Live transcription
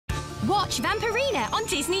Watch Vampirina on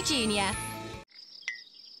Disney Junior.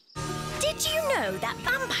 Did you know that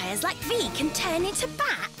vampires like V can turn into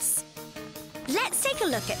bats? Let's take a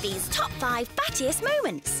look at these top 5 Battiest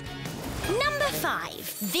moments. Number 5.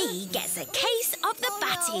 V gets a case of the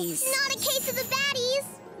Batties. Not a case of the Batties!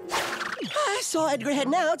 I saw Edgar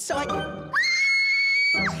heading out, so I... Ghost!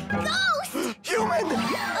 Human!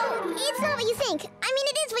 Oh, it's not what you think. I mean,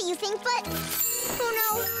 it is what you think, but... Oh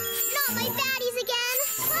no, not my Batties again!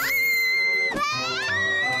 Ah!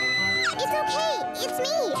 It's okay, it's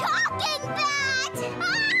me! Talking bat!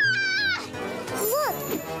 Ah! Look,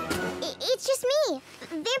 it's just me,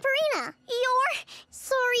 Vampirina. You're...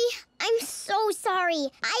 Sorry, I'm so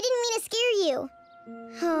sorry. I didn't mean to scare you.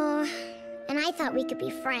 Oh, and I thought we could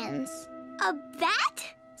be friends. A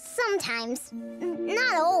bat? Sometimes.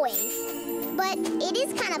 Not always. But it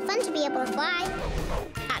is kind of fun to be able to fly.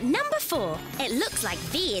 At number 4, it looks like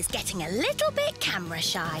V is getting a little bit camera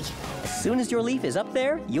shy. As soon as your leaf is up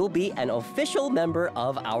there, you'll be an official member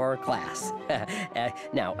of our class.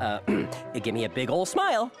 Now, give me a big ol'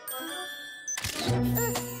 smile.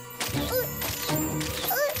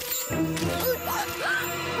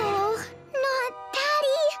 Oh, not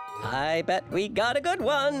Batty. I bet we got a good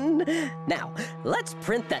one. Now, let's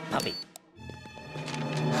print that puppy.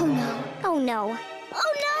 Oh no, oh no,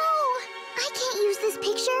 oh no! I can't use this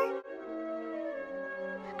picture.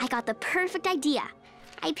 I got the perfect idea.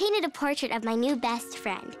 I painted a portrait of my new best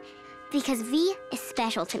friend because V is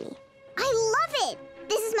special to me. I love it!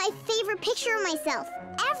 This is my favorite picture of myself,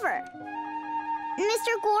 ever.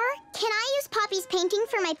 Mr. Gore, can I use Poppy's painting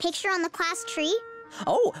for my picture on the class tree?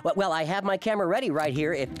 Oh, well, I have my camera ready right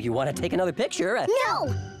here if you want to take another picture.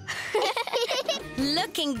 No!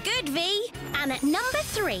 Looking good, V. And at number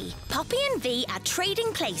 3, Poppy and V are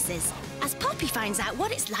trading places as Poppy finds out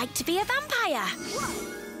what it's like to be a vampire.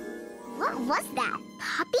 What was that?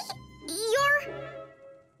 Poppy? You're...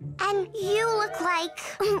 And you look like...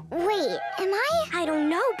 Wait, am I? I don't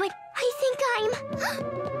know, but I think I'm...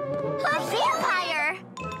 a vampire!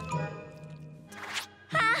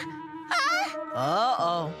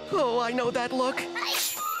 Uh-oh. Oh, I know that look.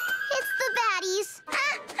 It's the Batties.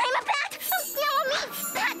 I'm a bat! No, I mean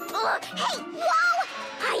bat! Hey, whoa!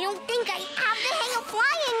 I don't think I have the hang of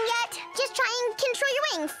flying yet. Just try and control your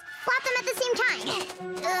wings. Flap them at the same time.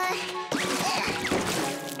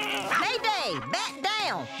 Mayday! Bat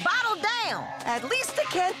down! Bottle down! At least it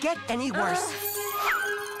can't get any worse.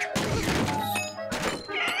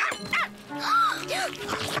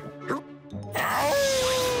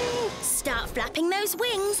 Start flapping those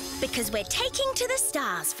wings because we're taking to the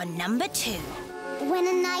stars for number 2. When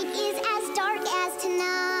a night is as dark as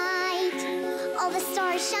tonight, all the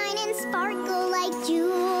stars shine and sparkle like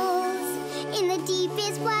jewels. In the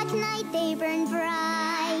deepest black night they burn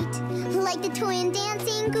bright, like the twin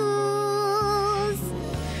dancing ghouls.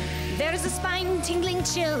 There's a spine-tingling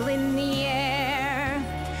chill in the air,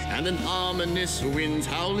 and an ominous wind's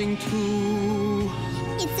howling too.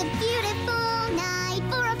 It's a beautiful night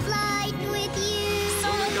for a flight with you. So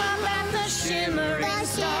look up at the shimmering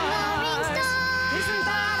stars. Isn't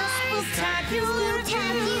that a spooktacular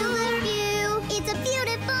view? It's a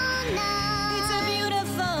beautiful night. It's a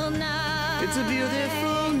beautiful night. It's a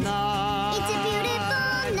beautiful night. It's a beautiful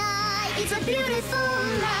night. It's a beautiful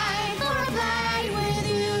night for a flight with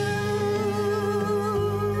you.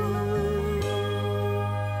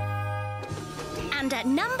 And at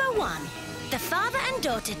number 1, the father and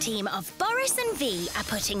daughter team of Boris and V are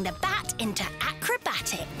putting the bat into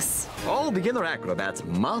acrobatics. All beginner acrobats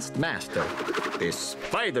must master this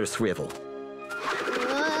spider swivel.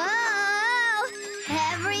 Whoa!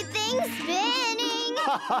 Everything's spinning!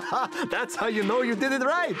 That's how you know you did it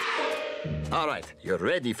right. All right, you're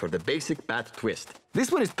ready for the basic bat twist.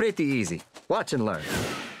 This one is pretty easy. Watch and learn.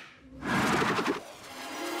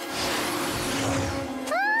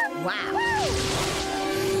 Wow.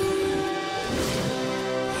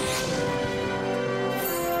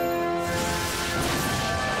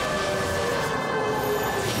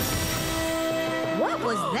 What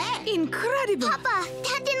was that? Incredible! Papa,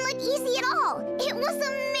 that didn't look easy at all. It was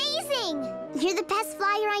amazing. You're the best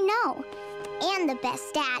flyer I know. And the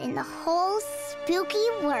best dad in the whole spooky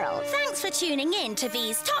world. Thanks for tuning in to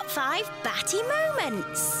V's Top 5 Batty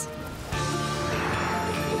Moments.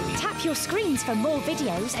 Tap your screens for more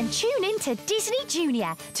videos and tune in to Disney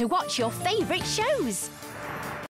Junior to watch your favourite shows.